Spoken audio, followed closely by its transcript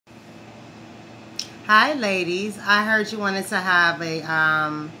Hi, ladies. I heard you wanted to have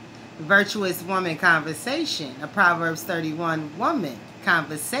a virtuous woman conversation, a Proverbs 31 woman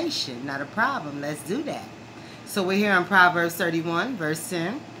conversation. Not a problem. Let's do that. So we're here on Proverbs 31, verse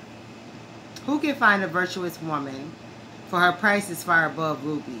 10. Who can find a virtuous woman? For her price is far above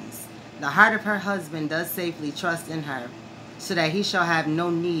rubies. The heart of her husband does safely trust in her, so that he shall have no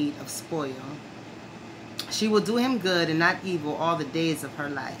need of spoil. She will do him good and not evil all the days of her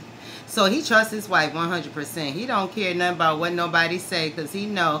life. So he trusts his wife 100%. He don't care nothing about what nobody say, because he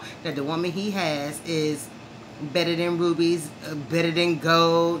know that the woman he has is better than rubies, better than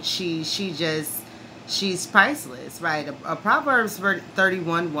gold. She's priceless, right? A Proverbs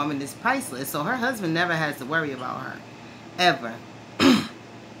 31 woman is priceless. So her husband never has to worry about her, ever.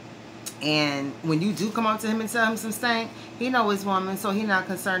 And when you do come up to him and tell him some stank, he know his woman, so he not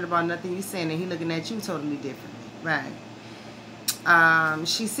concerned about nothing you saying, and he looking at you totally differently, right?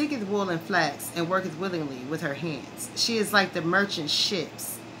 She seeketh wool and flax, and worketh willingly with her hands. She is like the merchant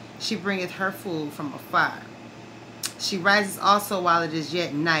ships. She bringeth her food from afar. She rises also while it is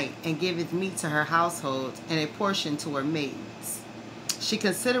yet night, and giveth meat to her household, and a portion to her maids. She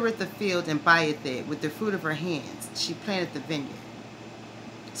considereth the field, and buyeth it. With the fruit of her hands she planteth the vineyard.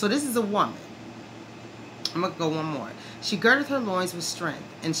 So this is a woman. I'm going to go one more. She girdeth her loins with strength,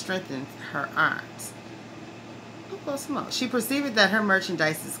 and strengtheneth her arms. Go smoke. She perceiveth that her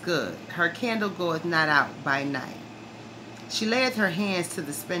merchandise is good. Her candle goeth not out by night. She layeth her hands to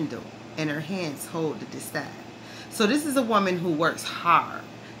the spindle, and her hands hold the distaff. So this is a woman who works hard.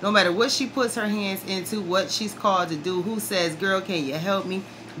 No matter what she puts her hands into, what she's called to do, who says, girl, can you help me?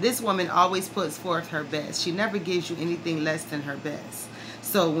 This woman always puts forth her best. She never gives you anything less than her best.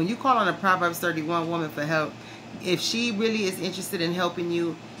 So when you call on a Proverbs 31 woman for help, if she really is interested in helping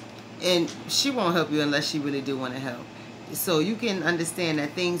you, and she won't help you unless she really do want to help. So you can understand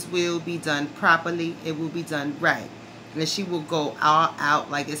that things will be done properly. It will be done right. And she will go all out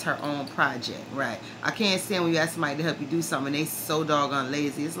like it's her own project, right? I can't stand when you ask somebody to help you do something, they so doggone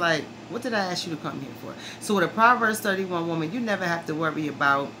lazy. It's like, what did I ask you to come here for? So with a Proverbs 31 woman, you never have to worry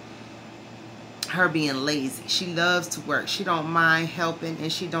about her being lazy. She loves to work. She don't mind helping,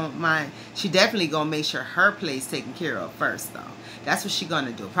 and she definitely gonna make sure her place taken care of first, though. That's what she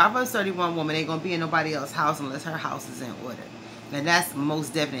gonna do. Proverbs 31 woman ain't gonna be in nobody else's house unless her house is in order. And that's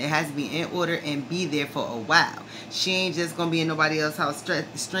most definitely. It has to be in order and be there for a while. She ain't just gonna be in nobody else's house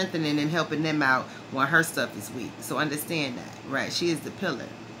strengthening and helping them out when her stuff is weak. So understand that, right? She is the pillar.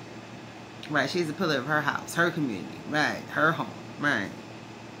 Right? She's the pillar of her house, her community, right? Her home, right?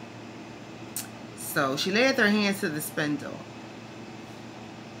 So she layeth her hands to the spindle,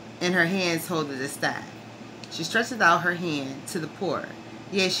 and her hands hold the staff. She stretcheth out her hand to the poor,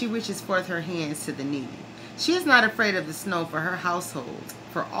 yea, she reaches forth her hands to the needy. She is not afraid of the snow for her household,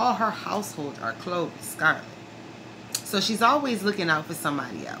 for all her household are clothed with scarlet. So she's always looking out for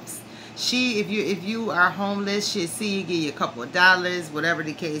somebody else. If you are homeless, she'll see you, give you a couple of dollars, whatever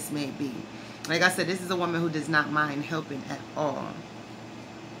the case may be. Like I said, this is a woman who does not mind helping at all.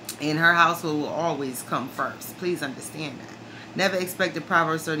 And her household will always come first. Please understand that. Never expect a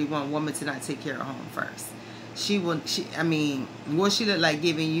Proverbs 31 woman to not take care of home first. What she look like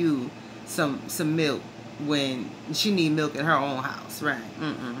giving you some milk when she need milk in her own house, right?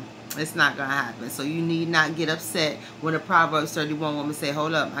 It's not gonna happen. So you need not get upset when a Proverbs 31 woman say,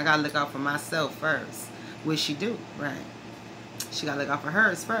 hold up, I gotta look out for myself first. Which she do, right? She gotta look out for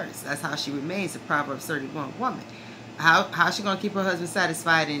hers first. That's how she remains a Proverbs 31 woman. How she gonna keep her husband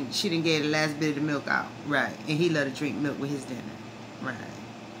satisfied and she didn't get the last bit of the milk out, right? And he let her drink milk with his dinner, right?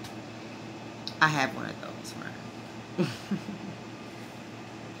 I have one of those, right?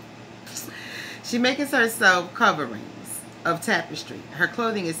 She maketh herself coverings of tapestry. Her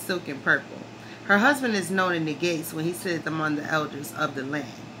clothing is silk and purple. Her husband is known in the gates when he sitteth among the elders of the land.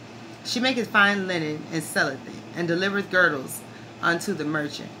 She maketh fine linen and selleth it, and delivereth girdles unto the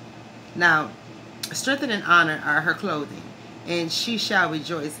merchant. Now, strength and honor are her clothing, and she shall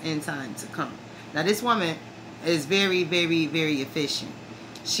rejoice in time to come. Now, this woman is very, very, very efficient.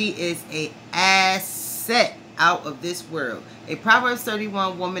 She is a asset out of this world. A Proverbs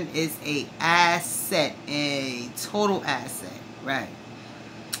 31 woman is a asset, a total asset, right?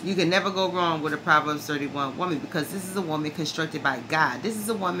 You can never go wrong with a Proverbs 31 woman, because this is a woman constructed by God. This is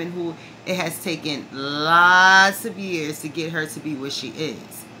a woman who it has taken lots of years to get her to be what she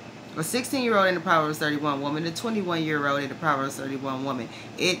is. A 16-year-old in the Proverbs 31 woman, a 21-year-old in the Proverbs 31 woman.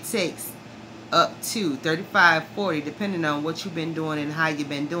 It takes up to 35, 40, depending on what you've been doing and how you've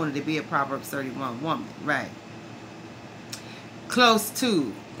been doing it, to be a Proverbs 31 woman, right? Close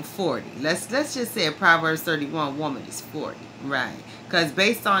to 40. Let's just say a Proverbs 31 woman is 40. Right. Because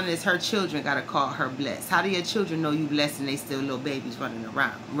based on this, her children got to call her blessed. How do your children know you blessed and they still little babies running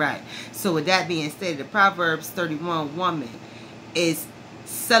around? Right. So with that being stated, the Proverbs 31 woman is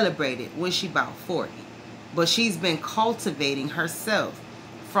celebrated when she about 40. But she's been cultivating herself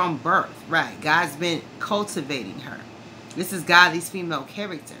from birth. Right. God's been cultivating her. This is Godly's female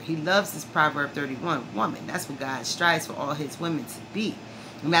character. He loves this Proverb 31 woman. That's what God strives for all his women to be.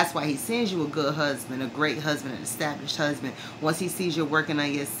 And that's why he sends you a good husband, a great husband, an established husband. Once he sees you're working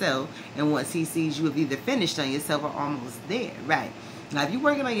on yourself, and once he sees you have either finished on yourself or almost there, right? Now, if you're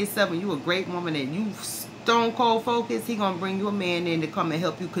working on yourself and you're a great woman and you stone cold focused, he's going to bring you a man in to come and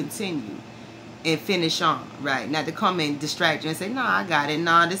help you continue and finish on, right? Not to come and distract you and say, no, I got it.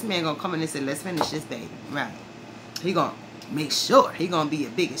 No, this man going to come in and say, let's finish this, baby, right? He going to make sure he going to be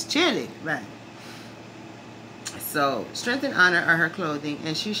your biggest cheerleader, right? So, strength and honor are her clothing,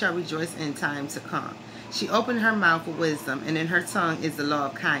 and she shall rejoice in time to come. She opened her mouth with wisdom, and in her tongue is the law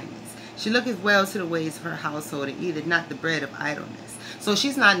of kindness. She looketh well to the ways of her household, and eateth not the bread of idleness. So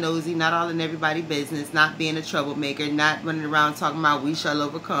she's not nosy, not all in everybody's business, not being a troublemaker, not running around talking about we shall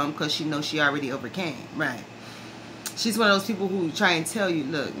overcome, because she knows she already overcame, right? She's one of those people who try and tell you,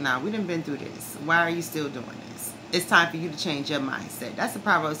 look, now, we done been through this. Why are you still doing this? It's time for you to change your mindset. That's a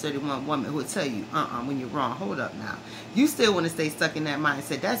Proverbs 31 woman who will tell you, when you're wrong, hold up now. You still want to stay stuck in that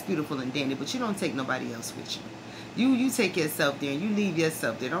mindset. That's beautiful and dandy, but you don't take nobody else with you. You take yourself there and you leave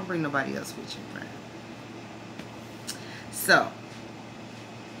yourself there. Don't bring nobody else with you, right? So,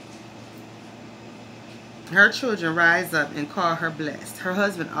 her children rise up and call her blessed. Her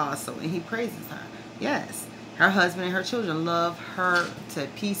husband also, and he praises her. Yes. Her husband and her children love her to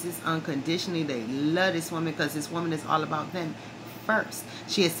pieces unconditionally. They love this woman because this woman is all about them first.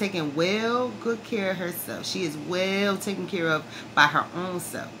 She has taken good care of herself. She is well taken care of by her own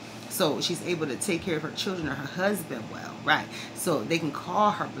self. So she's able to take care of her children and her husband well, right? So they can call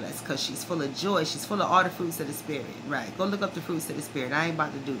her blessed because she's full of joy. She's full of all the fruits of the Spirit, right? Go look up the fruits of the Spirit. I ain't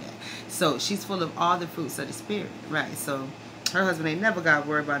about to do that. So she's full of all the fruits of the Spirit, right? So her husband ain't never got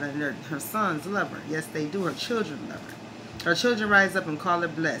worried about her. Her sons love her. Yes, they do. Her children love her. Her children rise up and call her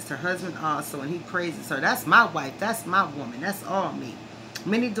blessed. Her husband also, and he praises her. That's my wife. That's my woman. That's all me.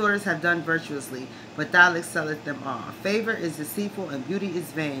 Many daughters have done virtuously, but thou excellest them all. Favor is deceitful and beauty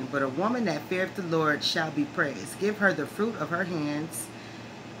is vain, but a woman that feareth the Lord shall be praised. Give her the fruit of her hands,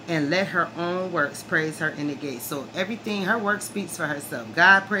 and let her own works praise her in the gate. So everything, her work speaks for herself.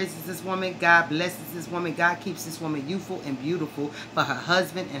 God praises this woman. God blesses this woman. God keeps this woman youthful and beautiful for her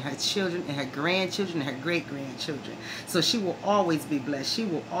husband and her children and her grandchildren and her great-grandchildren. So she will always be blessed. She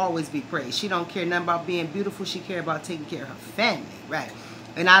will always be praised. She don't care nothing about being beautiful. She cares about taking care of her family, right?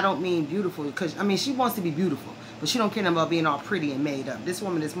 And I don't mean beautiful because, I mean, she wants to be beautiful. But she don't care about being all pretty and made up. This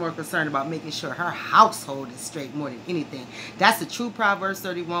woman is more concerned about making sure her household is straight more than anything. That's a true Proverbs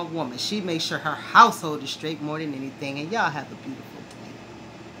 31 woman. She makes sure her household is straight more than anything. And y'all have a beautiful